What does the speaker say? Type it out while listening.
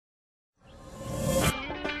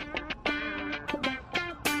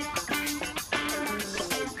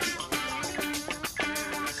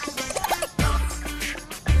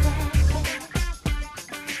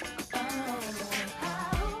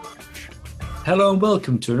Hello and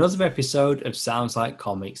welcome to another episode of Sounds Like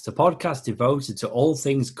Comics, the podcast devoted to all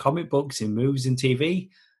things comic books in movies and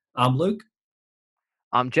TV. I'm Luke.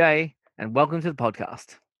 I'm Jay, and welcome to the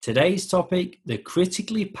podcast. Today's topic, the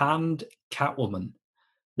critically panned Catwoman.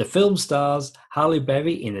 The film stars Halle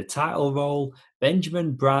Berry in the title role,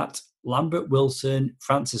 Benjamin Bratt, Lambert Wilson,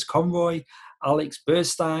 Frances Conroy, Alex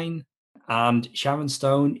Burstein, and Sharon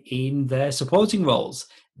Stone in their supporting roles.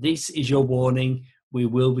 This is your warning. We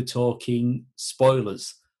will be talking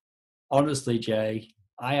spoilers. Honestly, Jay,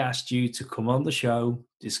 I asked you to come on the show,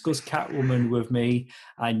 discuss Catwoman with me,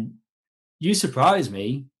 and you surprised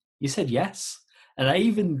me. You said yes. And I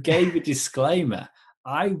even gave a disclaimer.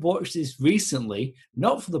 I watched this recently,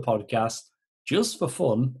 not for the podcast, just for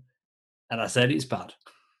fun, and I said it's bad.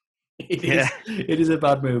 It is a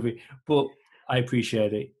bad movie, but I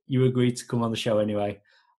appreciate it. You agreed to come on the show anyway.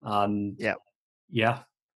 And yeah,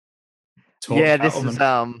 this is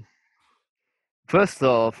first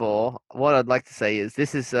of all, what I'd like to say is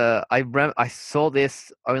this is I saw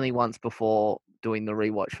this only once before doing the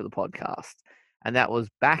rewatch for the podcast, and that was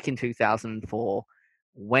back in 2004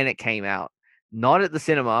 when it came out. Not at the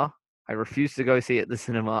cinema. I refused to go see it at the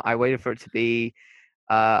cinema. I waited for it to be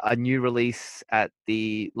a new release at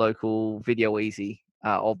the local Video Easy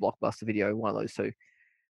or Blockbuster Video, one of those two.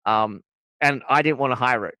 And I didn't want to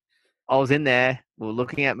hire it. I was in there. We were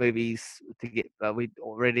looking at movies to get. We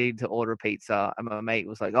ready to order a pizza, and my mate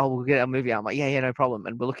was like, "Oh, we'll get a movie out." I'm like, "Yeah, no problem."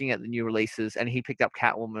 And we're looking at the new releases, and he picked up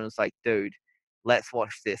Catwoman and was like, "Dude, let's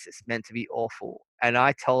watch this. It's meant to be awful." And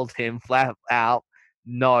I told him flat out,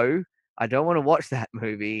 "No, I don't want to watch that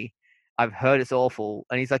movie. I've heard it's awful."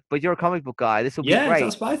 And he's like, "But you're a comic book guy. This will be great.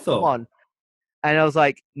 That's my thought. Come on." And I was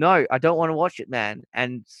like, "No, I don't want to watch it, man."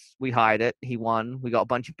 And we hired it. He won. We got a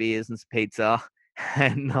bunch of beers and some pizza.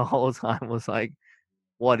 And the whole time was like,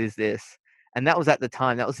 what is this? And that was at the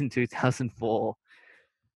time. That was in 2004.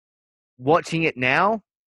 Watching it now,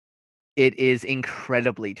 it is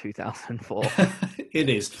incredibly 2004. It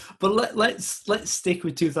is. But let's stick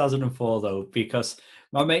with 2004, though, because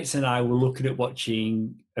my mates and I were looking at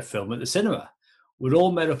watching a film at the cinema. We'd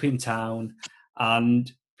all met up in town,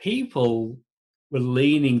 and people were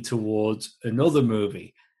leaning towards another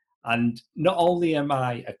movie. And not only am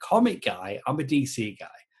I a comic guy, I'm a DC guy.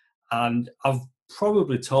 And I've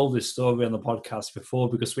probably told this story on the podcast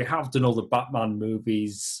before because we have done all the Batman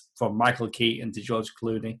movies from Michael Keaton to George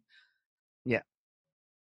Clooney. Yeah.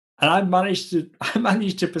 And I managed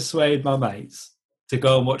to persuade my mates to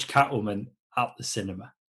go and watch Catwoman at the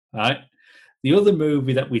cinema. Right? The other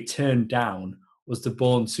movie that we turned down was The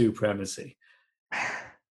Bourne Supremacy.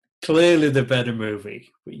 Clearly the better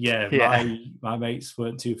movie. But my mates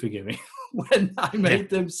weren't too forgiving when I made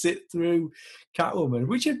them sit through Catwoman,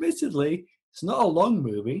 which admittedly, it's not a long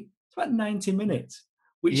movie. It's about 90 minutes,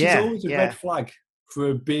 which is always a red flag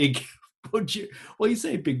for a big budget. Well, you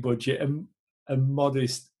say big budget and a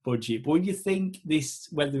modest budget, but when you think this,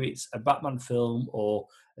 whether it's a Batman film or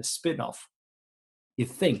a spin-off, you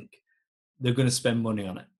think they're going to spend money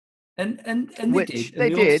on it. And they did. They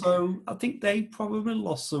did. Also, I think they probably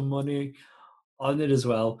lost some money on it as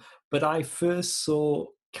well. But I first saw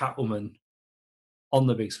Catwoman on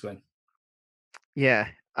the big screen. Yeah.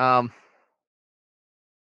 The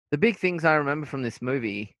big things I remember from this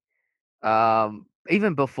movie,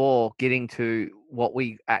 even before getting to what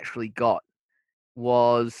we actually got,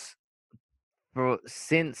 was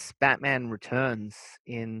since Batman Returns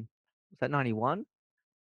in, was that 91?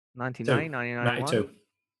 1990, 1991? 92.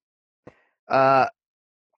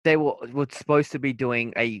 They were supposed to be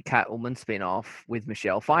doing a Catwoman spin-off with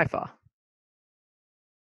Michelle Pfeiffer.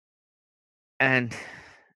 And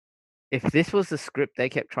if this was the script they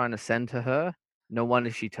kept trying to send to her, no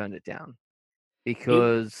wonder she turned it down.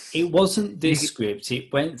 Because it wasn't this script.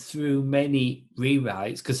 It went through many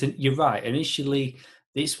rewrites. Because you're right. Initially,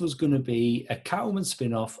 this was going to be a Catwoman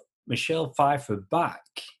spin-off, Michelle Pfeiffer back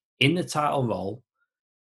in the title role,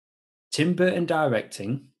 Tim Burton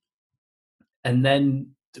directing, and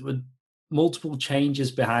then there were multiple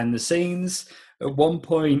changes behind the scenes. At one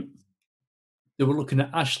point, they were looking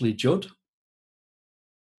at Ashley Judd,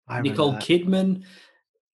 Nicole Kidman.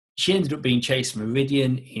 She ended up being Chase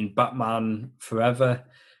Meridian in Batman Forever.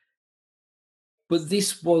 But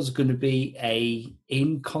this was going to be a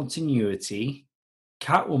in continuity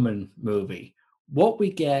Catwoman movie. What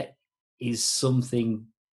we get is something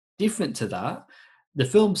different to that. The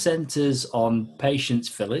film centers on Patience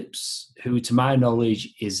Phillips, who, to my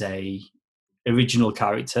knowledge, is a original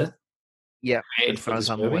character. Yeah, as far as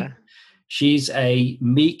I'm aware. She's a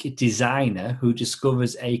meek designer who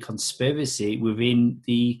discovers a conspiracy within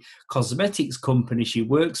the cosmetics company she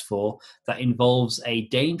works for that involves a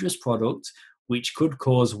dangerous product which could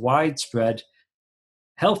cause widespread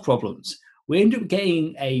health problems. We end up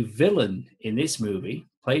getting a villain in this movie,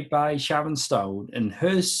 played by Sharon Stone, and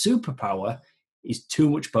her superpower is too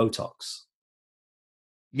much Botox.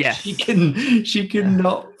 Yes. She can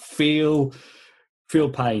not feel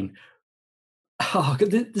pain. Oh,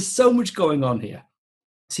 there's so much going on here.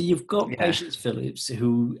 So you've got Patience Phillips,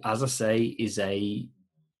 who, as I say, is a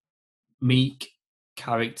meek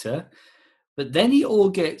character, but then it all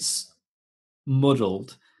gets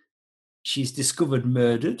muddled. She's discovered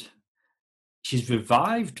murdered. She's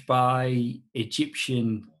revived by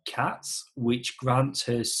Egyptian cats, which grants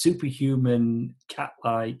her superhuman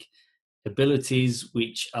cat-like abilities,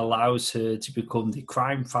 which allows her to become the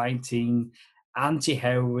crime-fighting,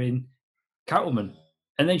 anti-heroine Catwoman.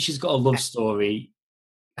 And then she's got a love story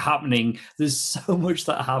happening. There's so much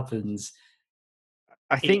that happens.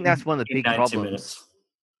 I think that's one of the big problems. Minutes.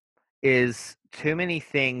 Is too many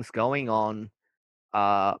things going on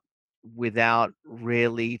without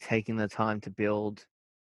really taking the time to build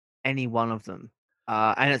any one of them.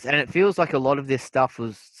 And it feels like a lot of this stuff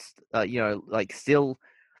was, like still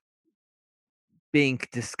being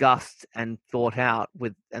discussed and thought out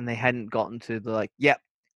with, and they hadn't gotten to the like, yep,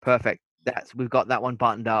 perfect. We've got that one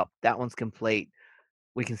buttoned up. That one's complete.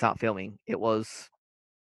 We can start filming. It was,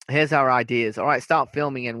 here's our ideas. All right, start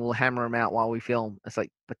filming and we'll hammer them out while we film. It's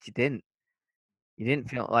like, but you didn't. You didn't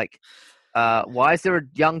feel like, why is there a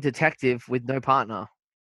young detective with no partner?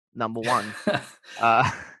 Number one.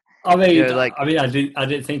 I mean, I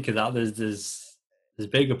didn't think of that. There's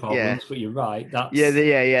bigger problems, but you're right.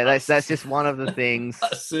 That's just one of the things.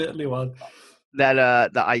 That's certainly one that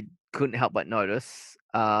I couldn't help but notice.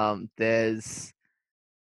 There's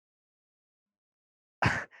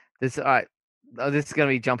all right. This is going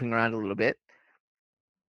to be jumping around a little bit.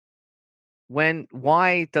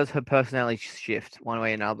 Why does her personality shift one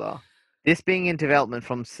way or another? This being in development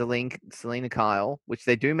from Selina Kyle, which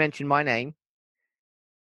they do mention my name.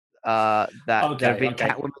 There have been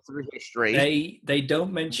Catwoman through history. They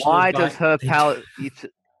don't mention. Why does her palette?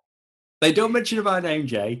 They don't mention my name,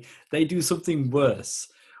 Jay. They do something worse.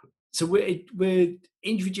 So we're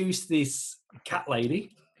introduced this cat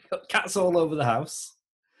lady. Cats all over the house,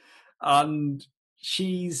 and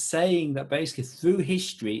she's saying that basically through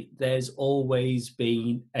history, there's always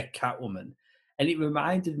been a Catwoman. And it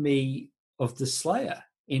reminded me of the Slayer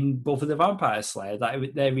in Buffy the Vampire Slayer,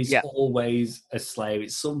 that there is always a Slayer.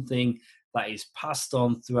 It's something that is passed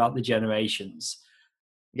on throughout the generations.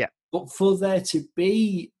 Yeah. But for there to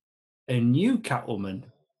be a new Catwoman,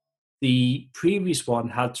 the previous one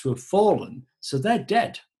had to have fallen. So they're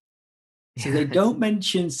dead. So they don't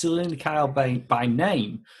mention Selina Kyle by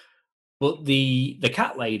name. But the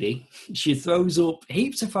cat lady, she throws up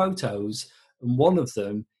heaps of photos, and one of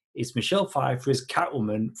them is Michelle Pfeiffer's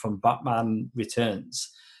Catwoman from Batman Returns.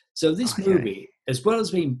 So this movie, as well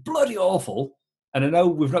as being bloody awful, and I know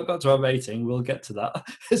we've not got to our rating, we'll get to that,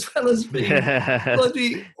 as well as being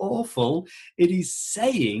bloody awful, it is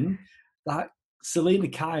saying that Selina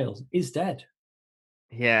Kyle is dead.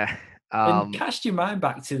 Yeah. And cast your mind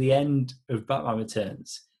back to the end of Batman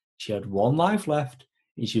Returns. She had one life left,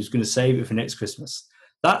 and she was going to save it for next Christmas.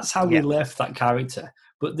 That's how we left that character.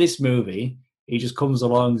 But this movie, he just comes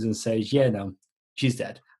along and says, yeah, no, she's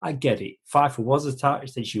dead. I get it. Pfeiffer was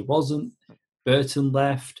attached, then she wasn't. Burton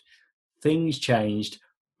left. Things changed.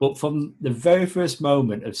 But from the very first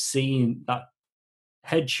moment of seeing that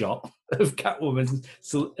headshot of Catwoman,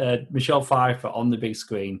 Michelle Pfeiffer on the big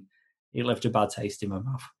screen, it left a bad taste in my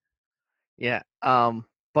mouth. Yeah.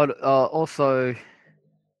 But also,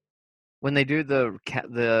 when they do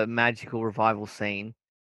the magical revival scene,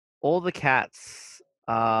 all the cats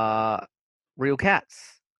are real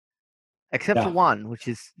cats, except for one, which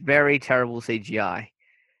is very terrible CGI.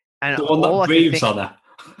 And the one that breathes on her.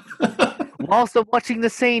 Whilst I'm watching the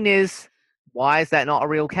scene is, why is that not a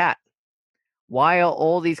real cat? Why are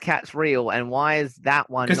all these cats real, and why is that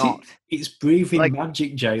one not? It's breathing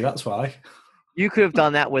magic, Jay. That's why. You could have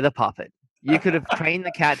done that with a puppet. You could have trained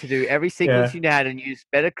the cat to do every sequence you had and used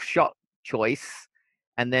better shot choice,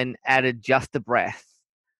 and then added just the breath,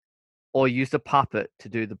 or used a puppet to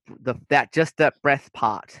do that breath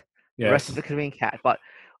part. Yes. The rest of it could have been cat. But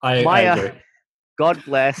I agree. God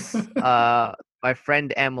bless my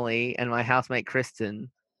friend Emily and my housemate Kristen,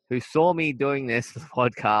 who saw me doing this for the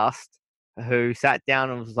podcast, who sat down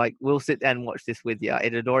and was like, "We'll sit down and watch this with you."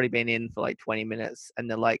 It had already been in for like 20 minutes, and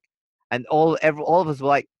they're like, and all of us were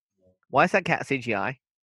like, "Why is that cat CGI?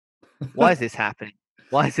 Why is this happening?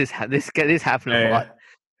 Why is this happening a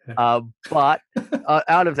lot?" But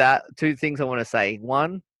out of that, two things I want to say.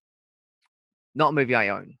 One, not a movie I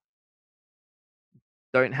own.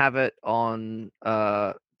 don't have it on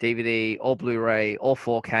DVD or Blu-ray or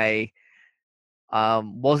 4K.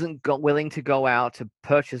 Wasn't willing to go out to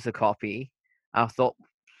purchase a copy. I thought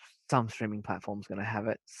some streaming platform's going to have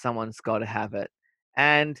it. Someone's got to have it.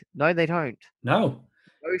 And no, they don't. No.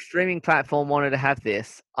 No streaming platform wanted to have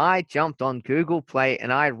this. I jumped on Google Play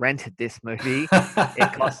and I rented this movie.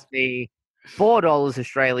 It cost me $4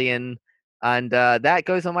 Australian, and that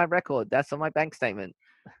goes on my record. That's on my bank statement.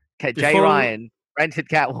 Okay, Jay Ryan rented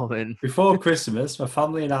Catwoman. Before Christmas, my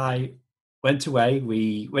family and I went away.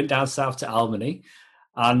 We went down south to Albany,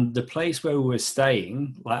 and the place where we were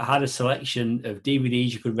staying had a selection of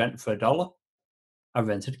DVDs you could rent for $1. I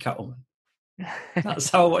rented Catwoman.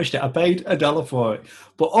 That's how I watched it. I paid $1 for it.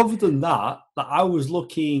 But other than that, I was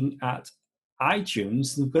looking at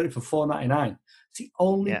iTunes and got it for $4.99. It's the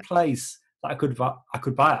only place that I could buy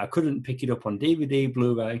it. I couldn't pick it up on DVD,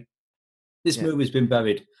 Blu-ray. This movie's been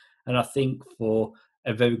buried, and I think for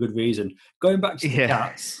a very good reason. Going back to the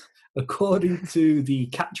cats, according to the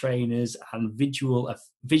cat trainers and visual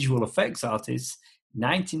effects artists,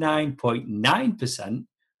 99.9%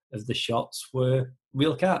 of the shots were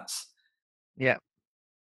real cats. Yeah.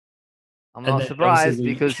 I'm not surprised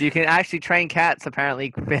because you can actually train cats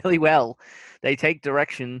apparently fairly well. They take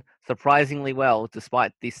direction surprisingly well,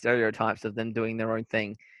 despite the stereotypes of them doing their own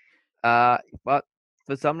thing. But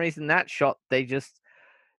for some reason, that shot, it's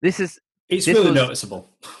really noticeable.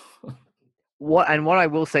 What I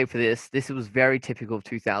will say for this was very typical of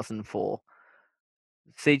 2004.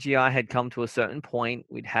 CGI had come to a certain point.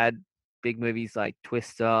 We'd had big movies like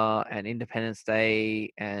Twister and Independence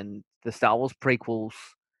Day, and the Star Wars prequels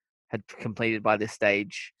had completed by this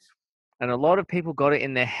stage. And a lot of people got it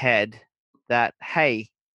in their head that, hey,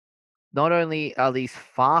 not only are these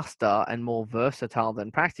faster and more versatile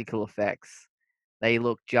than practical effects, they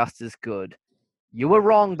look just as good. You were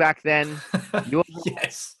wrong back then. You were wrong.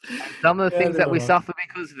 Yes. And some of the things that we suffer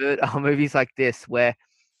because of it are movies like this, where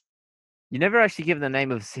you never actually give the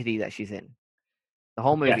name of the city that she's in. The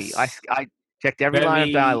whole movie. Yes. I checked every line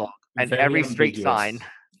of dialogue and every street sign.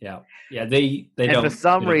 Yeah. Yeah. They and don't. For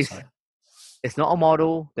some reason, it's not a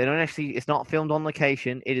model. It's not filmed on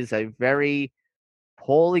location. It is a very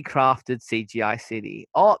poorly crafted CGI city.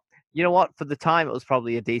 Oh, you know what? For the time, it was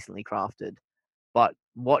probably a decently crafted. But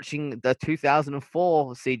watching the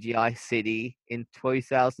 2004 CGI city in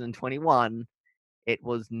 2021, it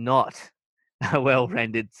was not a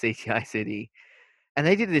well-rendered CGI city. And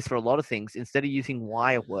they did this for a lot of things. Instead of using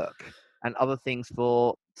wire work and other things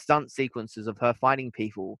for stunt sequences of her fighting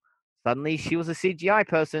people, suddenly she was a CGI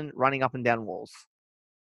person running up and down walls.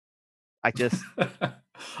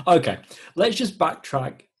 Okay, let's just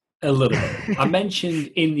backtrack a little bit. I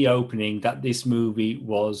mentioned in the opening that this movie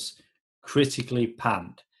was critically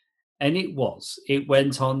panned, and it was. It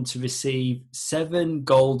went on to receive 7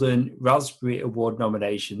 Golden Raspberry Award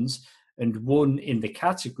nominations and won in the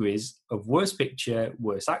categories of Worst Picture,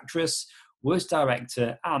 Worst Actress, Worst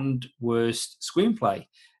Director, and Worst Screenplay.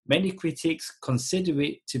 Many critics consider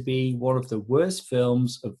it to be one of the worst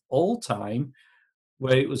films of all time,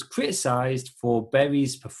 where it was criticised for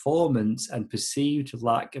Berry's performance and perceived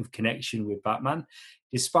lack of connection with Batman.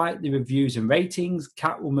 Despite the reviews and ratings,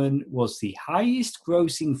 Catwoman was the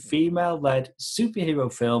highest-grossing female-led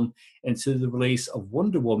superhero film until the release of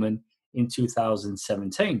Wonder Woman in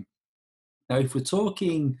 2017. Now, if we're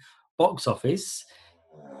talking box office,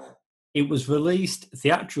 it was released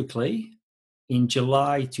theatrically in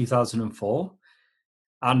July 2004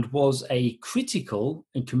 and was a critical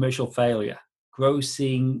and commercial failure,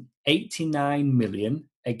 grossing $89 million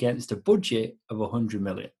against a budget of $100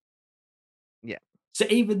 million. Yeah. So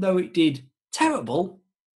even though it did terrible,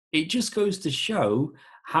 it just goes to show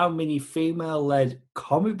how many female-led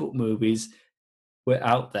comic book movies were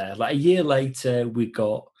out there. Like a year later, we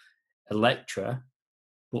got Elektra,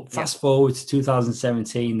 but fast forward to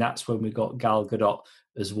 2017, that's when we got Gal Gadot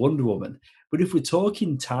as Wonder Woman. But if we're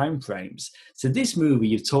talking time frames, so this movie,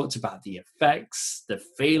 you've talked about the effects, the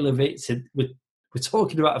feel of it. So we're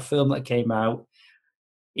talking about a film that came out.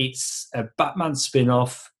 It's a Batman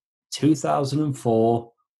spin-off,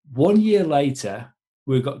 2004. 1 year later,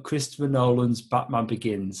 we've got Christopher Nolan's Batman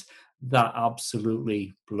Begins. That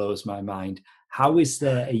absolutely blows my mind. How is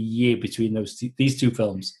there a year between these two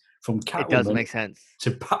films? From Catwoman, it doesn't make sense,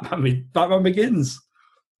 to Batman Begins.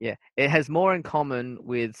 Yeah, it has more in common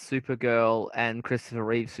with Supergirl and Christopher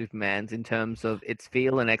Reeve Superman's in terms of its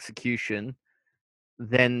feel and execution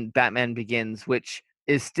than Batman Begins, which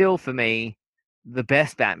is still, for me, the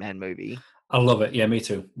best Batman movie. I love it. Yeah, me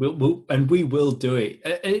too. We will do it.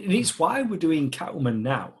 And it's why we're doing Catwoman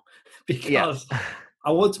now. Because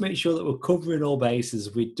I want to make sure that we're covering all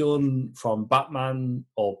bases. We've done from Batman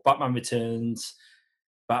or Batman Returns,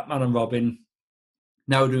 Batman and Robin.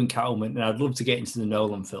 Now we're doing Catwoman, and I'd love to get into the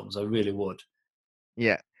Nolan films. I really would.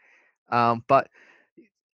 Yeah. But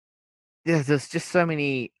yeah, there's just so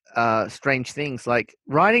many strange things. Like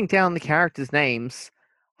writing down the characters' names,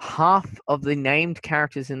 half of the named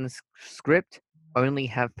characters in the script only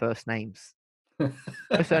have first names. No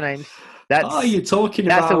surnames. You're talking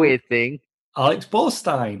That's about a weird thing. Alex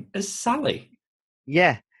Borstein as Sally.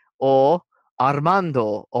 Yeah. Or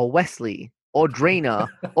Armando or Wesley or Drina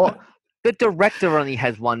or the director only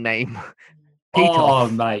has one name. Oh,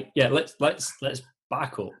 Titoff. mate. Yeah, let's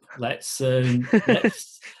back up. Let's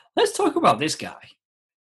talk about this guy.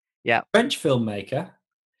 Yeah. French filmmaker.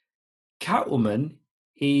 Catwoman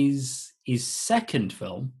is his second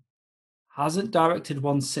film. Hasn't directed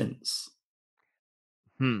one since.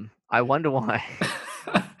 I wonder why.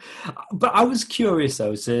 But I was curious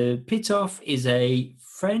though. So Pitoff is a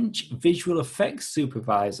French visual effects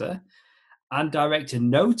supervisor and director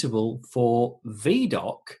notable for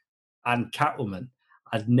VDoc and Catwoman.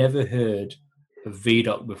 I'd never heard of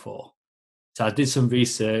VDoc before. So I did some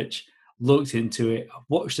research, looked into it,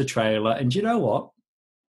 watched the trailer, and you know what?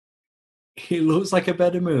 It looks like a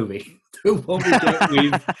better movie than what we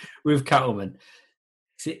get with Catwoman.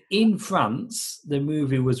 So in France, the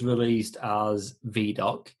movie was released as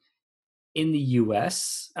VDoc. In the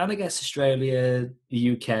US, and I guess Australia,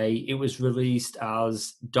 the UK, it was released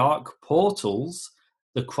as Dark Portals,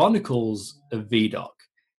 The Chronicles of VDoc.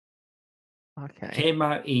 Okay. Came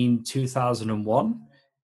out in 2001,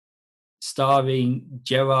 starring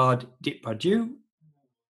Gerard Depardieu,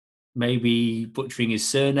 maybe butchering his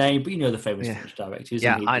surname, but you know the famous French director,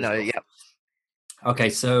 isn't he? I know, yep. Okay,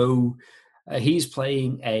 so he's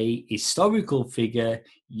playing a historical figure,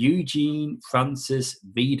 Eugene Francis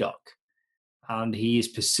VDoc. And he is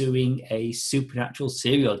pursuing a supernatural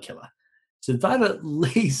serial killer. So that at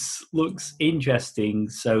least looks interesting.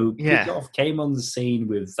 So Pitoff came on the scene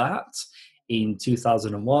with that in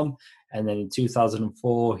 2001. And then in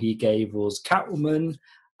 2004, he gave us Catwoman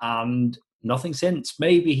and nothing since.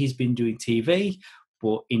 Maybe he's been doing TV,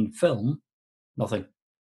 but in film, nothing.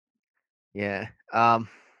 Yeah. I'm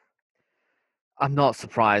not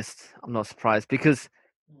surprised. Because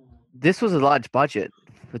this was a large budget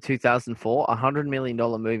for 2004. $100 million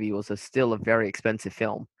movie was still a very expensive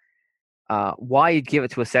film. Why you'd give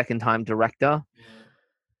it to a second-time director,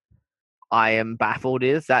 I am baffled.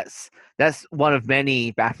 That's one of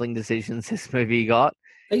many baffling decisions this movie got.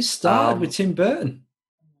 They started with Tim Burton,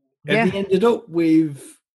 and they ended up with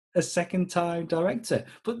a second-time director.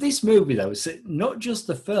 But this movie, though, is not just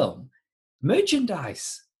the film,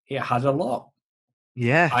 merchandise. It had a lot.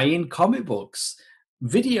 Yeah. Tie-in comic books,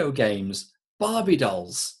 video games, Barbie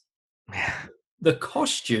dolls. The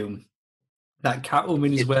costume that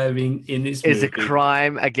Catwoman is wearing in this movie is a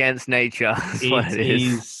crime against nature. It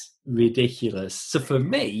is ridiculous. So for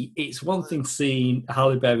me, it's one thing seeing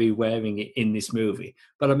Halle Berry wearing it in this movie.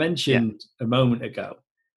 But I mentioned a moment ago,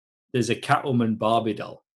 there's a Catwoman Barbie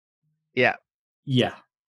doll. Yeah. Yeah.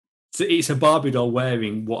 So it's a Barbie doll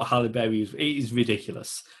wearing what Halle Berry is. It is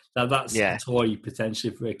ridiculous. That's a toy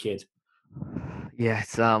potentially for a kid. Yeah,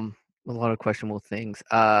 it's a lot of questionable things.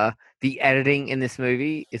 The editing in this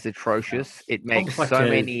movie is atrocious. It makes so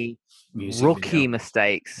many rookie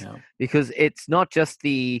mistakes because it's not just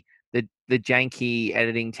the janky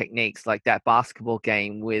editing techniques like that basketball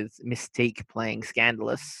game with Mystique playing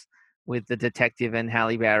Scandalous with the detective and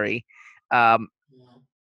Halle Berry.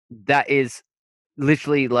 That is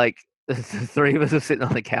literally like the three of us are sitting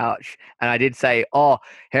on the couch, and I did say, "Oh,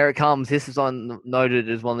 here it comes. This is noted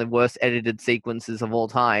as one of the worst edited sequences of all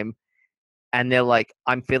time." And they're like,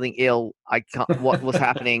 "I'm feeling ill. I can't. What was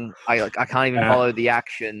happening? I can't even follow the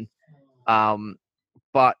action."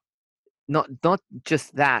 But not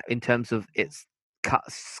just that in terms of its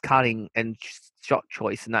cutting and shot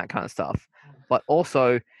choice and that kind of stuff, but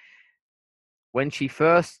also when she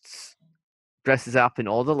first dresses up in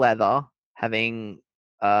all the leather, having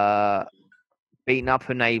beaten up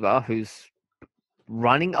her neighbor who's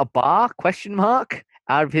running a bar,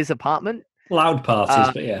 out of his apartment. Loud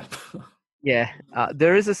parties, but yeah. Yeah,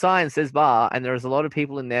 there is a sign that says bar, and there's a lot of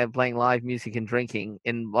people in there playing live music and drinking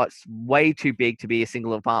in what's way too big to be a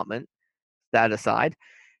single apartment. That aside,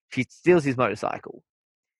 she steals his motorcycle.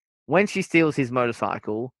 When she steals his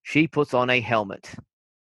motorcycle, she puts on a helmet.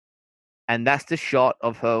 And that's the shot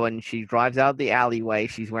of her when she drives out the alleyway.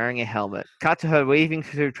 She's wearing a helmet. Cut to her weaving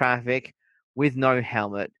through traffic with no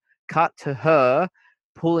helmet. Cut to her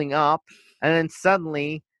pulling up, and then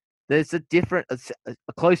suddenly there's a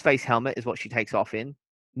closed face helmet is what she takes off in.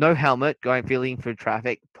 no helmet, going feeling through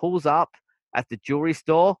traffic, pulls up at the jewelry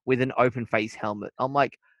store with an open face helmet. I'm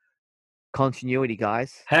like, continuity,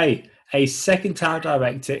 guys. Hey, a second-time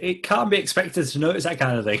director, it can't be expected to notice that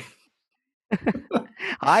kind of thing.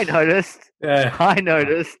 I noticed. Yeah. I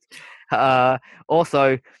noticed.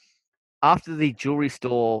 Also, after the jewelry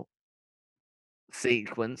store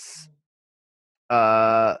sequence,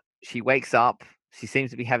 she wakes up. She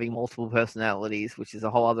seems to be having multiple personalities, which is a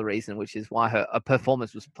whole other reason, which is why her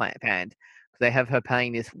performance was panned. They have her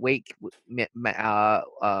playing this weak,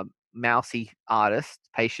 mousy artist,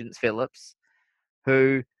 Patience Phillips,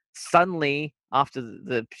 who suddenly,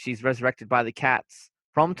 after she's resurrected by the cats,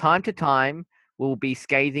 from time to time will be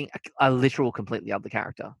scathing a literal completely other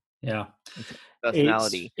character. Yeah.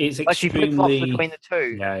 Personality. It's But she flip flops extremely, between the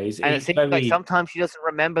two. yeah, And it it's seems like very, sometimes she doesn't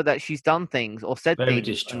remember that she's done things or said very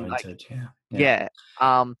things. And like, disjointed. Yeah. Yeah.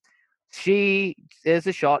 yeah. She there's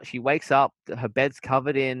a shot, she wakes up, her bed's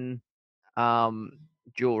covered in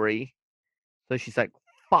jewelry. So she's like,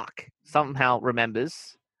 fuck, somehow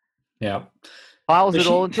remembers. Yeah. Piles But it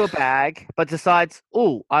all she, into a bag, but decides,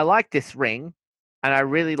 oh, I like this ring, and I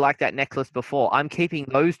really like that necklace before. I'm keeping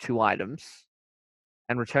those two items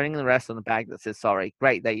and returning the rest on the bag that says sorry.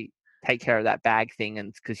 Great, they take care of that bag thing,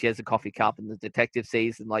 and because she has a coffee cup, and the detective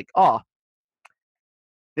sees and like, oh,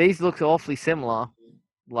 these look awfully similar,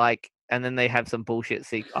 like, and then they have some bullshit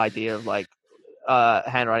idea of like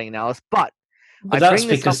handwriting analysis. But but I that's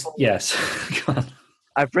bring this up. because, yes. Go on.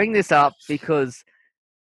 I bring this up because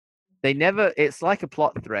they never. It's like a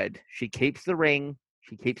plot thread. She keeps the ring.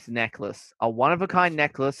 She keeps the necklace, a one of a kind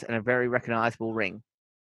necklace, and a very recognizable ring.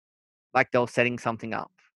 Like they were setting something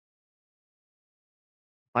up.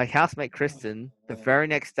 My housemate Kristen, the very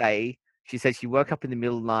next day, she said she woke up in the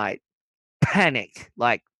middle of the night, panicked,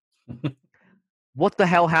 like, what the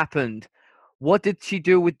hell happened? What did she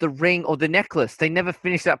do with the ring or the necklace? They never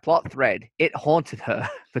finished that plot thread. It haunted her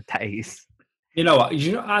for days. You know what?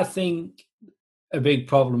 I think a big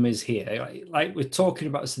problem is here. Like we're talking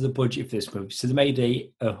about, so the budget for this movie. So they made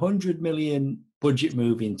a 100 million budget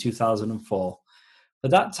movie in 2004. For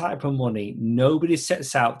that type of money, nobody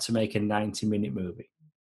sets out to make a 90-minute movie.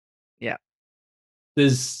 Yeah.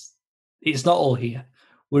 It's not all here.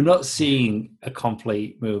 We're not seeing a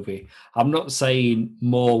complete movie. I'm not saying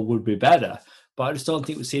more would be better, but I just don't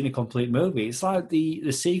think we're seeing a complete movie. It's like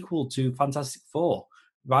the sequel to Fantastic Four,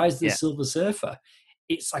 Rise of the Yeah. Silver Surfer.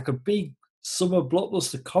 It's like a big summer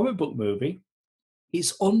blockbuster comic book movie.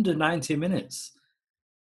 It's under 90 minutes.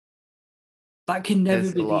 That can never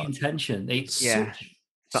There's be a the lot. intention. It's Yeah.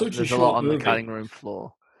 such a There's a lot short on the movie. cutting room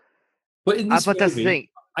floor. But in this But that's the movie, thing.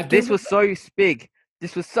 I This give was so big.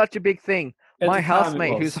 This was such a big thing. at My the time it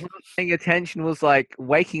housemate, who's was. not paying attention, was like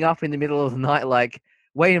waking up in the middle of the night, like,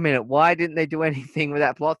 "Wait a minute, why didn't they do anything with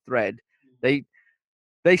that plot thread? They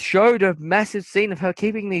they showed a massive scene of her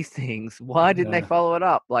keeping these things. Why didn't they follow it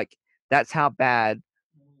up? Like, that's how bad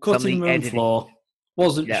some of Cutting the room editing. floor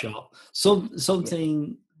wasn't Yeah. shot.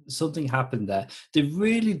 Something happened there. They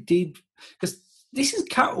really did, because this is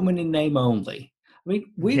Catwoman in name only. I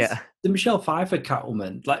mean, with Yeah. the Michelle Pfeiffer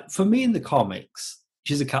Catwoman, like for me in the comics,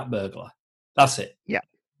 she's a cat burglar. That's it. Yeah.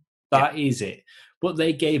 That is it. But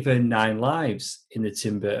they gave her 9 lives in the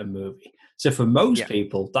Tim Burton movie. So for most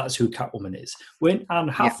people, that's who Catwoman is. When Anne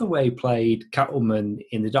Hathaway played Catwoman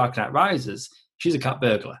in The Dark Knight Rises, she's a cat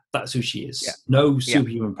burglar. That's who she is. Yeah. No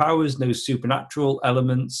superhuman powers, no supernatural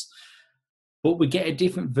elements. But we get a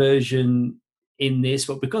different version in this.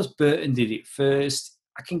 But because Burton did it first,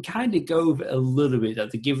 I can kind of go over it a little bit.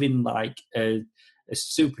 That they're giving like a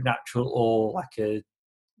supernatural or like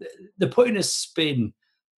they're putting a spin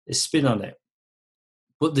on it.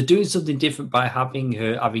 But they're doing something different by having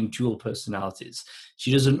her having dual personalities.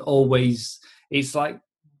 She doesn't always. It's like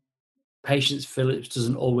Patience Phillips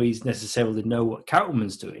doesn't always necessarily know what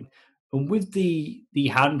Catwoman's doing. And with the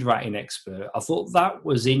handwriting expert, I thought that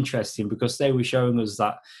was interesting because they were showing us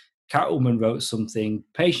that Catwoman wrote something,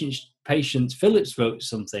 Patience Phillips wrote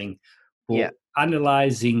something, but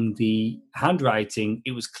analysing the handwriting,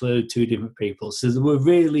 it was clearly 2 different people. So they were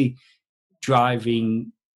really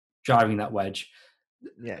driving that wedge.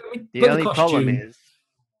 Yeah. I mean, The only problem is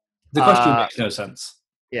the costume makes no sense.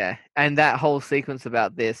 Yeah, and that whole sequence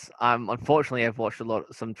about this, unfortunately I've watched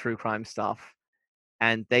some true crime stuff,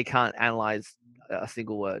 and they can't analyze a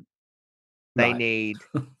single word. They need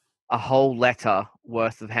a whole letter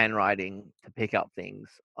worth of handwriting to pick up things,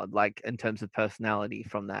 like in terms of personality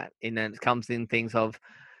from that. And then it comes in things of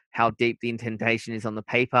how deep the indentation is on the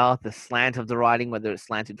paper, the slant of the writing, whether it's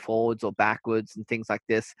slanted forwards or backwards, and things like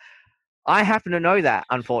this. I happen to know that,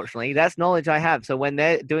 unfortunately. That's knowledge I have. So when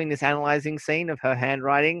they're doing this analyzing scene of her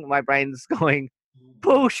handwriting, my brain's going,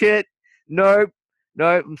 bullshit. Nope.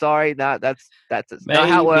 Nope. I'm sorry. No, that's not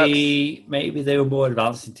how it works. Maybe they were more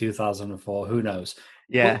advanced in 2004. Who knows?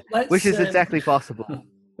 Yeah, But let's which is exactly possible.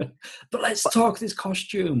 but let's talk this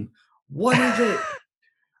costume. What is it?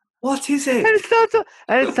 What is And it?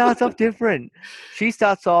 it starts off different. She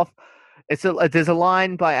starts off. There's a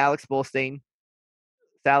line by Alex Borstein.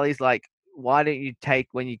 Sally's like, "Why don't you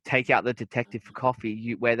when you take out the detective for coffee,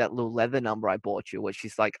 you wear that little leather number I bought you?" Which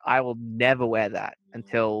she's like, "I will never wear that,"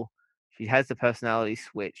 until she has the personality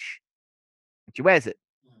switch. And she wears it.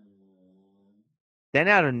 Then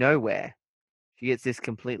out of nowhere, she gets this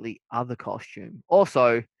completely other costume.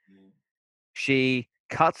 Also, she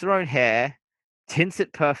cuts her own hair, tints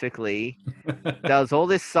it perfectly, does all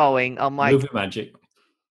this sewing. I'm like, movie magic.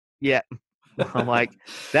 yeah. I'm like,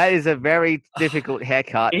 that is a very difficult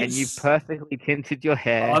haircut, and you've It's perfectly tinted your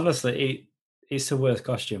hair. honestly, it's the worst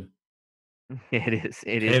costume. It is.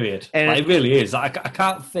 It is. Period. And Like, it really is. I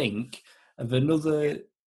can't think of another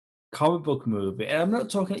comic book movie. And I'm not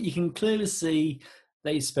talking. You can clearly see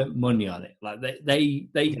they spent money on it. Like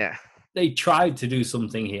yeah, they tried to do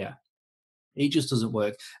something here. It just doesn't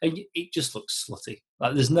work, and it just looks slutty.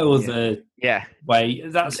 Like there's no other yeah. way.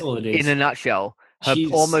 That's all it is. In a nutshell, her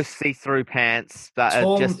She's almost see-through pants that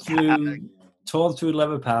are just torn through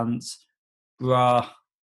leather pants, bra.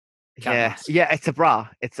 yeah. It's a bra.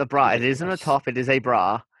 It's a bra. It isn't a Ridiculous. top. It is a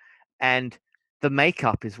bra, and the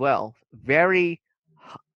makeup as well. Very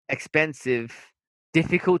expensive,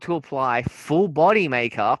 difficult to apply. Full body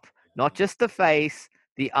makeup, not just the face,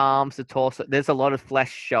 the arms, the torso. There's a lot of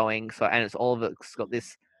flesh showing. So, and all of it's got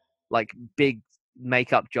this like big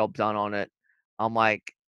makeup job done on it. I'm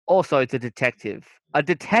like, also it's a detective. A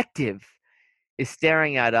detective is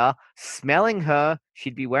staring at her, smelling her.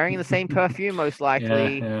 She'd be wearing the same perfume most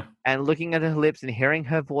likely, Yeah. and looking at her lips and hearing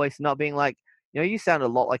her voice, not being like, you sound a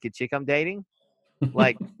lot like a chick I'm dating.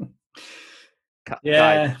 Like, guys,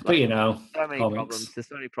 Yeah, but so many comics. problems. There's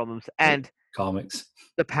so many problems, and Comics.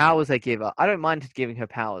 the powers they give her. I don't mind giving her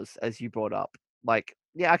powers, as you brought up. Like,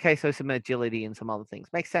 yeah, okay, so some agility and some other things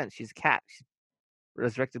makes sense. She's a cat. She's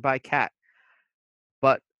resurrected by a cat.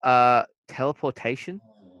 But teleportation.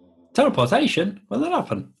 Teleportation? When that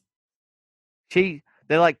happen?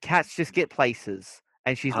 They're like cats just get places,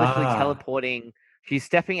 and she's literally Ah. teleporting. She's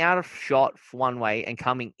stepping out of shot for one way and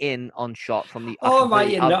coming in on shot from the Oh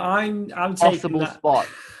right, other I'm taking possible that. spot.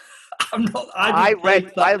 I'm not. I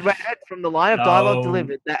read that. from the line of dialogue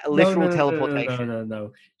delivered that literal teleportation.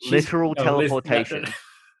 No. Literal teleportation.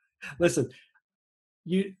 Listen,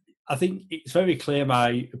 I think it's very clear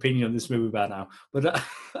my opinion on this movie by now, but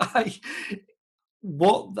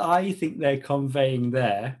what I think they're conveying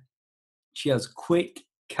there, she has quick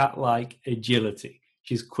cat-like agility.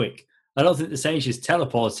 She's quick. I don't think they're saying she's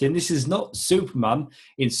teleporting. This is not Superman.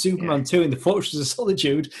 In Superman 2 in the Fortress of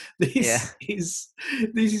Solitude, this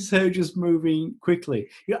is her just moving quickly.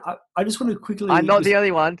 I just want to quickly... I'm not the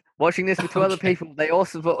only one watching this with two other people. They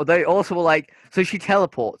also were like, so she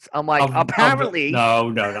teleports. I'm like, apparently...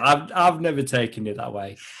 No. I've never taken it that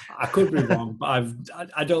way. I could be wrong, but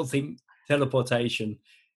I don't think teleportation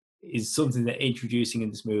is something they're introducing in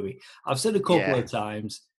this movie. I've said a couple of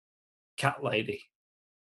times, cat lady.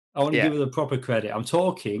 I want to give her the proper credit. I'm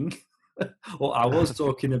talking, or I was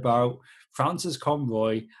talking about Frances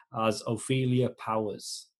Conroy as Ophelia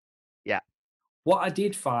Powers. Yeah. What I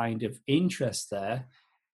did find of interest there,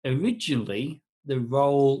 originally the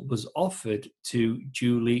role was offered to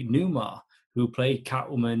Julie Newmar, who played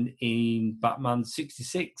Catwoman in Batman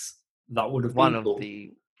 66. That would have been one cool. Of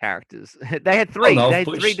the characters. They had three. They had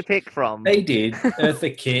three to pick from. They did.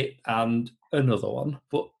 Eartha Kitt and another one.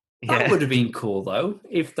 But that would have been cool, though,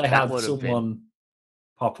 if they had someone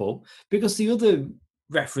pop up. Because the other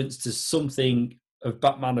reference to something of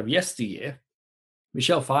Batman of yesteryear,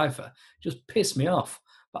 Michelle Pfeiffer, just pissed me off.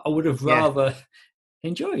 But I would have rather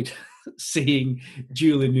enjoyed seeing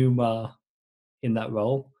Julie Newmar in that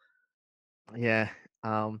role. Yeah.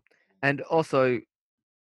 And also,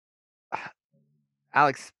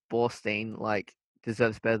 Alex Borstein,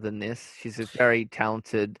 deserves better than this. She's a very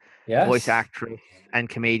talented voice actress and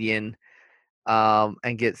comedian,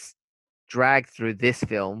 and gets dragged through this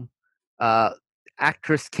film.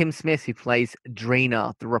 Actress Kim Smith, who plays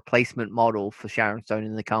Drina, the replacement model for Sharon Stone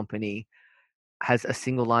in The Company, has a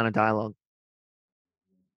single line of dialogue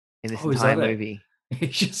in this entire movie.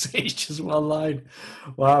 It's just one line.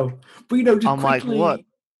 Wow. But just quickly, what?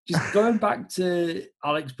 Just going back to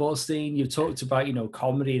Alex Borstein, you've talked about,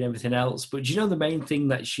 comedy and everything else, but do you know the main thing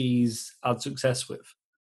that she's had success with?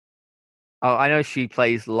 Oh, I know she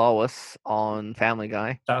plays Lois on Family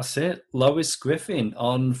Guy. That's it. Lois Griffin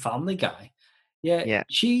on Family Guy. Yeah.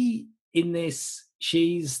 She, in this,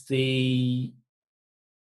 she's the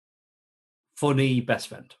funny best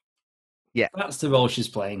friend. Yeah. That's the role she's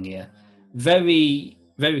playing here. Very,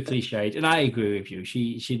 very cliched, and I agree with you.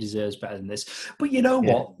 She deserves better than this. But you know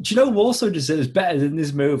what? Do you know who also deserves better than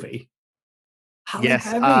this movie? Halle Yes.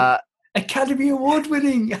 Berry. Academy Award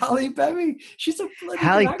winning Halle Berry. She's a bloody good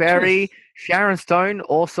Halle actress. Berry, Sharon Stone,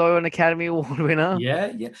 also an Academy Award winner.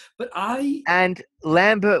 Yeah. But And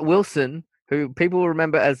Lambert Wilson, who people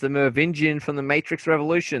remember as the Merovingian from the Matrix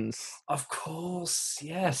Revolutions. Of course,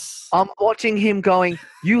 yes. I'm watching him going,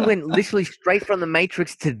 you went literally straight from the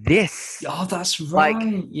Matrix to this. Oh, that's right.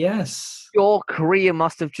 Like, yes. Your career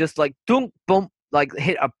must have just like dunk bump, like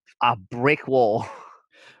hit a brick wall.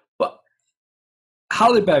 But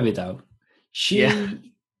Halle Berry, though, she's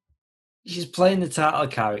playing the title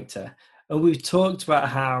character, and we've talked about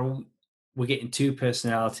how we're getting two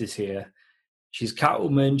personalities here. She's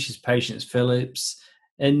Catwoman, she's Patience Phillips,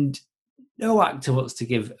 and no actor wants to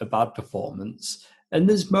give a bad performance. And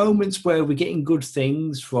there's moments where we're getting good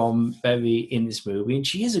things from Berry in this movie, and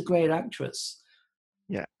she is a great actress.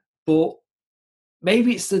 Yeah. But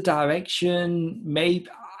maybe it's the direction, maybe...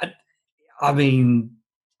 I mean,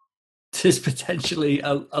 there's potentially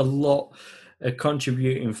a lot of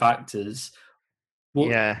contributing factors. But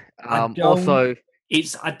yeah. I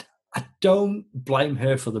don't blame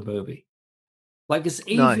her for the movie. Like, it's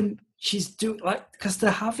even she's doing like, because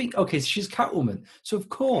they're having, okay, so she's Catwoman, so of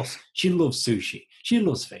course she loves sushi, she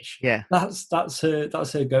loves fish. Yeah, that's her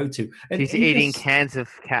go-to. She's eating cans of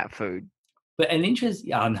cat food. But an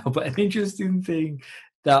interesting thing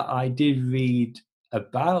that I did read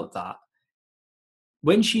about that,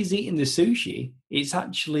 when she's eating the sushi, it's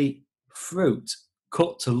actually fruit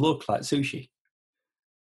cut to look like sushi.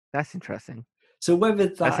 That's interesting. So whether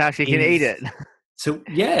that's how she can eat it. So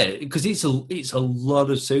yeah, because it's a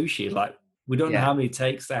lot of sushi. Like, we don't know how many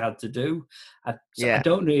takes they had to do. I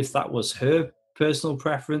don't know if that was her personal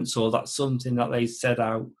preference or that's something that they set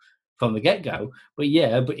out from the get-go. But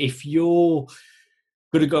if you're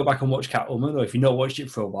going to go back and watch Catwoman, or if you've not watched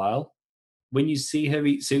it for a while, when you see her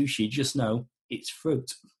eat sushi, just know it's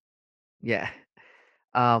fruit. Yeah.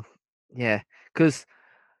 Because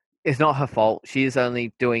it's not her fault. She is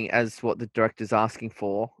only doing as what the director's asking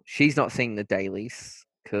for. She's not seeing the dailies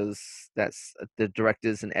because that's the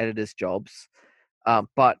director's and editor's jobs.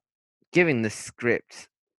 But given the script,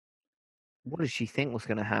 what did she think was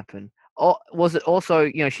going to happen? Or was it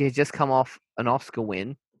also, she had just come off an Oscar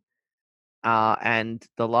win, and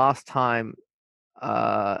the last time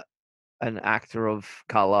an actor of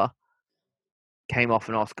color came off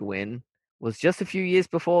an Oscar win was just a few years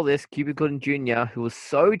before this, Cuba Gooding Jr., who was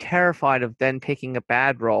so terrified of then picking a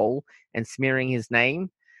bad role and smearing his name,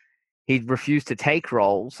 he'd refused to take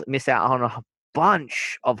roles, miss out on a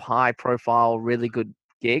bunch of high-profile, really good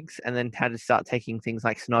gigs, and then had to start taking things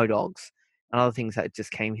like Snow Dogs and other things that just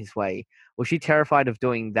came his way. Was she terrified of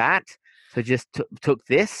doing that? So just took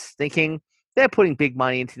this, thinking, they're putting big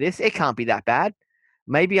money into this. It can't be that bad.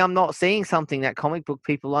 Maybe I'm not seeing something that comic book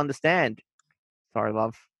people understand. Sorry,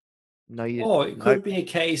 love. No, you. Or it could be a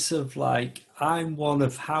case of like, I'm one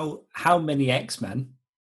of how many X-Men?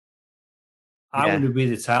 I want to be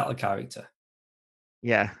the title character.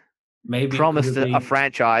 Yeah. Maybe promised a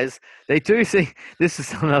franchise. They do see this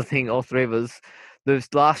is another thing. All three of us. The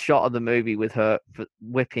last shot of the movie with her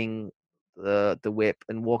whipping the whip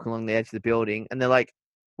and walking along the edge of the building, and they're like,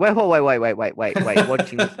 wait,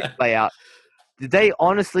 watching this play out. Did they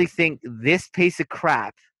honestly think this piece of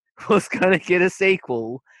crap was going to get a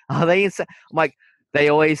sequel? Are they insane? I'm like, they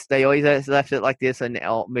always left it like this, and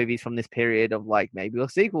movies from this period of like, maybe a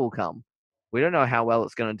sequel will come. We don't know how well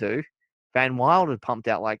it's going to do. Van Wilder pumped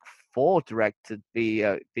out like 4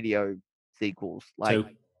 direct-to-video sequels. Like, 2.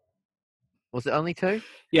 Was it only 2?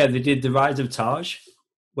 Yeah, they did The Rise of Taj,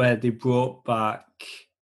 where they brought back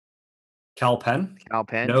Kal Penn.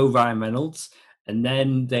 No Ryan Reynolds. And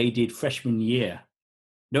then they did Freshman Year.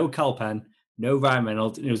 No Kal Penn, no Ryan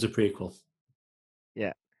Reynolds, and it was a prequel.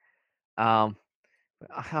 Yeah. For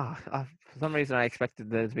some reason, I expected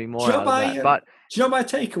there to be more out of that. But do you know my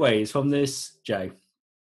takeaways from this, Jay?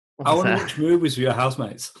 I want to watch movies with your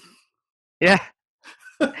housemates. Yeah.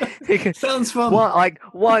 Sounds fun. I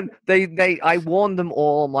warned them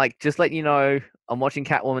all. I'm like, just let you know, I'm watching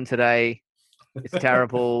Catwoman today. It's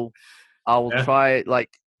terrible. I will try. Like,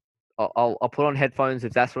 I'll put on headphones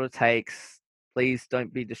if that's what it takes. Please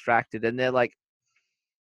don't be distracted. And they're like,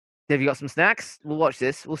 have you got some snacks? We'll watch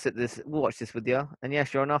this. We'll watch this with you. And yeah,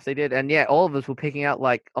 sure enough, they did. And yeah, all of us were picking out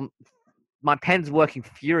like my pen's working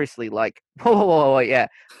furiously. Like, whoa, yeah,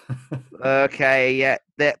 okay, yeah,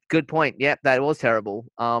 that good point. Yep, that was terrible.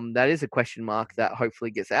 That is a question mark that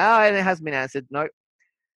hopefully gets and it hasn't been answered. No,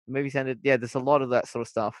 the movie's ended. Yeah, there's a lot of that sort of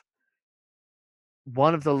stuff.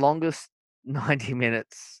 One of the longest 90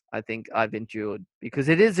 minutes I think I've endured because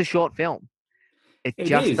it is a short film. It It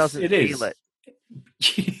just is. doesn't It feel is.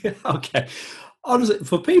 it. Okay. Honestly,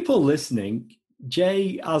 for people listening,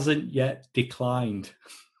 Jay hasn't yet declined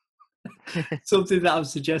something that I've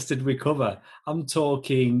suggested we cover. I'm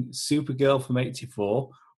talking Supergirl from '84,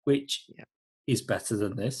 which Yeah, is better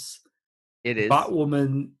than this. it is.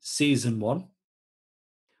 Batwoman season one.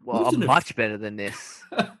 We've Well, done much better than this.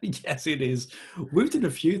 yes, it is. We've done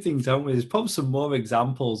a few things, haven't we? There's probably some more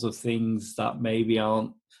examples of things that maybe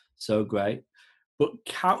aren't so great. But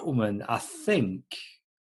Catwoman, I think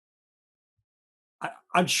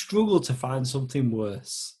I'd struggle to find something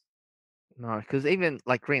worse. No, because even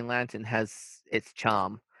like Green Lantern has its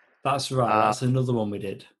charm. That's right. Uh, That's another one we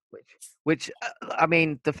did. which I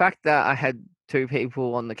mean, the fact that I had two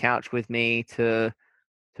people on the couch with me to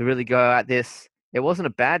really go at this, it wasn't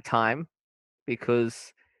a bad time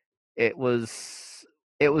because it was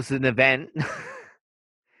it was an event.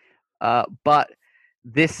 But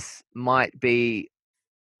this might be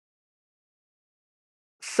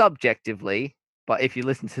subjectively, but if you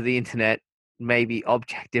listen to the internet, maybe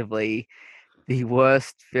objectively, the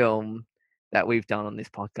worst film that we've done on this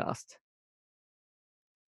podcast.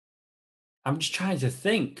 I'm just trying to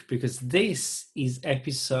think because this is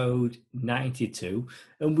episode 92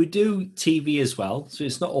 and we do TV as well. So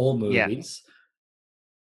it's not all Yeah. movies.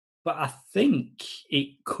 But I think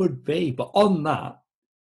it could be. But on that,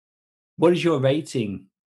 what is your rating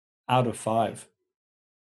out of 5?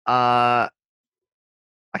 I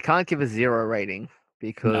can't give a 0 rating No.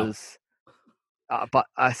 because,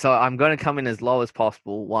 so I'm going to come in as low as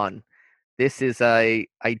possible. One, this is a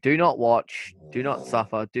do not watch, do not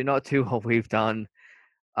suffer, do not do what we've done,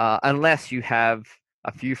 unless you have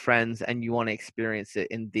a few friends and you want to experience it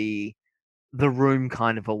in the room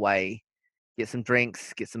kind of a way. Get some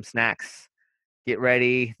drinks, get some snacks, get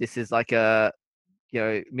ready. This is like a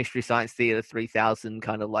Mystery Science Theater 3000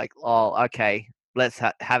 kind of like, oh, okay, let's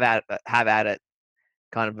have at it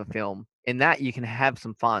kind of a film. In that you can have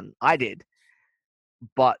some fun. I did,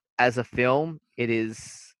 but as a film, it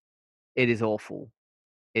is awful.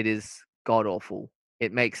 It is god awful.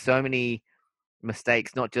 It makes so many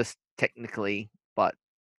mistakes, not just technically, but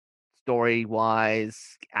story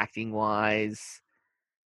wise, acting wise,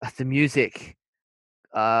 the music.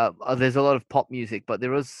 There's a lot of pop music, but there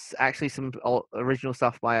was actually some original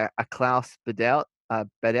stuff by a Klaus Badelt.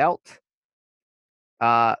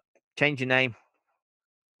 Uh, change your name.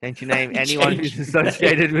 Change your name. Anyone who's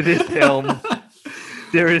associated with this film.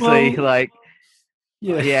 Seriously, Well, like,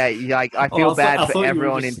 yeah. like I feel bad I for thought you were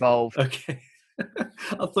everyone just involved. okay.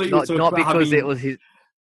 I thought you were talking Not about because it having. was his.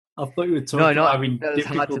 I thought you were No, talking about not having that it's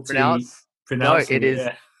hard to difficulty pronounce. No, pronouncing it it. is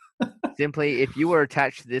Yeah. simply if you were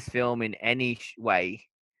attached to this film in any way,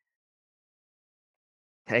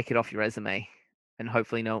 take it off your resume, and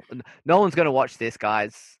hopefully no one's going to watch this,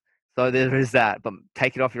 guys. So there is that. But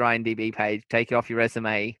take it off your IMDb page, take it off your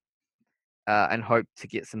resume, and hope to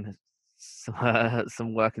get some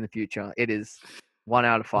work in the future. It is 1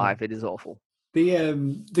 out of 5. It is awful.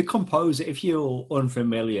 The composer, if you're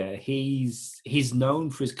unfamiliar, he's known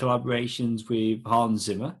for his collaborations with Hans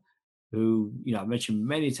Zimmer, who I mentioned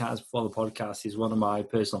many times before the podcast is one of my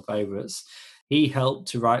personal favorites. He helped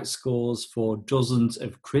to write scores for dozens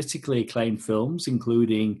of critically acclaimed films,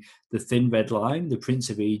 including The Thin Red Line, The Prince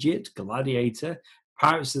of Egypt, Gladiator,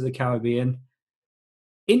 Pirates of the Caribbean.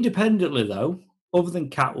 Independently, though, other than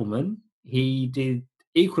Catwoman, he did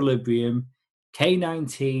Equilibrium,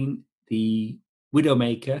 K-19, The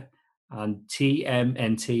Widowmaker, and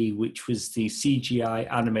TMNT, which was the CGI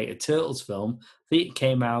animated Turtles film. I think it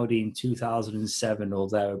came out in 2007 or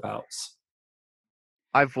thereabouts.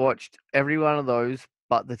 I've watched every one of those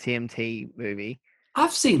but the TMT movie.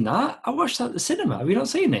 I've seen that. I watched that at the cinema. Have you not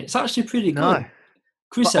seen it? It's actually pretty good.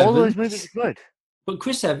 Chris But all Evans. those movies are good. But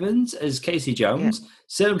Chris Evans as Casey Yeah, Jones,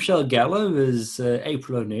 Sarah Michelle Gellar as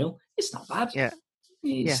April O'Neil. It's not bad. yeah,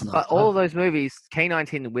 It's not But bad. all of those movies,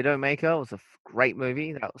 K-19, The Widowmaker was a great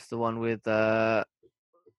movie. That was the one with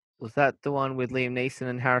was that the one with Liam Neeson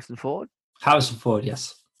and Harrison Ford? Harrison Ford,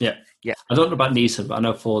 yes. Yeah. Yeah. I don't know about Neeson, but I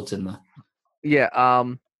know Ford's in there. Yeah,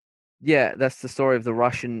 yeah, that's the story of the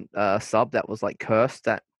Russian sub that was like cursed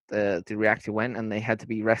that the reactor went and they had to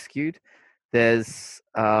be rescued. There's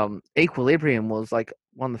Equilibrium was like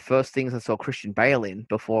one of the first things I saw Christian Bale in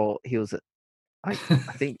before he was I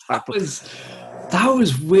think that was That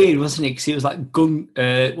was weird, wasn't it? Because it was like gun.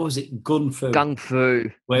 What was it? Gun fu. Gung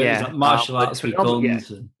Fu. Where Yeah. it was like martial but arts with phenomenal-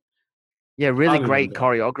 guns. Yeah. And Yeah, really I great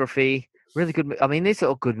remember that. choreography. Really good. I mean, these are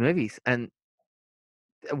all good movies. And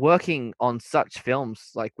working on such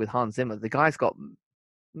films like with Hans Zimmer, the guy's got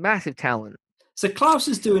massive talent. So Klaus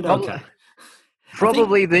is doing okay.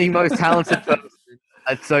 Probably the most talented person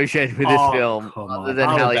associated with this film, come other on. than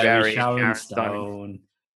Halle Berry, Sharon and Sharon Stone.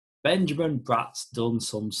 Benjamin Bratt's done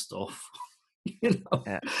some stuff. You know?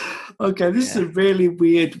 Yeah. Okay, this is a really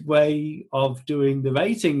weird way of doing the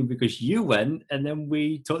rating because you went and then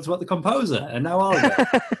we talked about the composer, and now I'll go.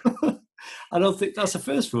 I don't think that's a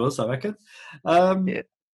first for us, I reckon.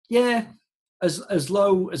 Yeah, as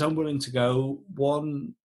low as I'm willing to go,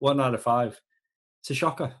 1 out of 5. It's a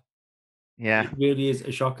shocker. Yeah. It really is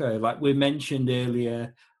a shocker. Like we mentioned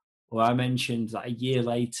earlier, or I mentioned that a year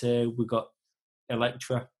later we got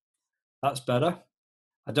Elektra. That's better.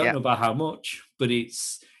 I don't know about how much, but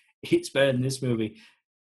it's better than this movie.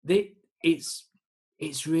 It's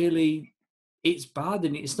bad,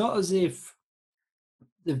 and it's not as if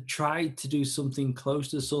they've tried to do something close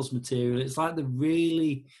to the source material. It's like they've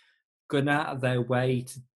really gone out of their way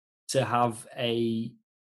to have a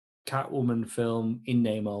Catwoman film in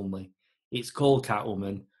name only. It's called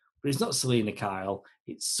Catwoman, but it's not Selena Kyle.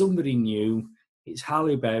 It's somebody new. It's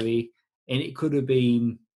Halle Berry, and it could have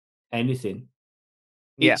been anything.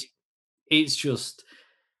 It's just,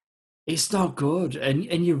 it's not good. And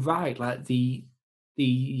you're right. Like the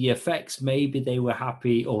effects, maybe they were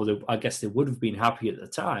happy, or I guess they would have been happy at the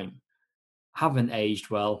time, haven't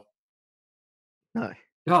aged well. No.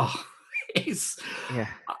 Oh, it's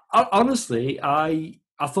honestly, I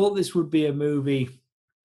thought this would be a movie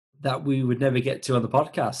that we would never get to on the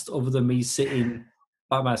podcast, other than me sitting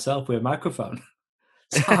by myself with a microphone.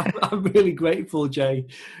 So I'm really grateful, Jay,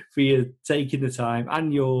 for you taking the time,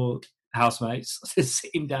 and your housemates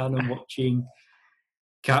sitting down and watching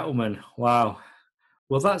Catwoman. Wow.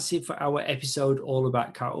 Well, that's it for our episode all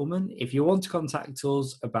about Catwoman. If you want to contact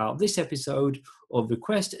us about this episode or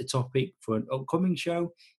request a topic for an upcoming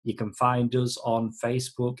show, you can find us on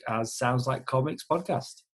Facebook as Sounds Like Comics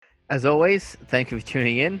Podcast. As always, thank you for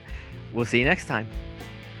tuning in. We'll see you next time.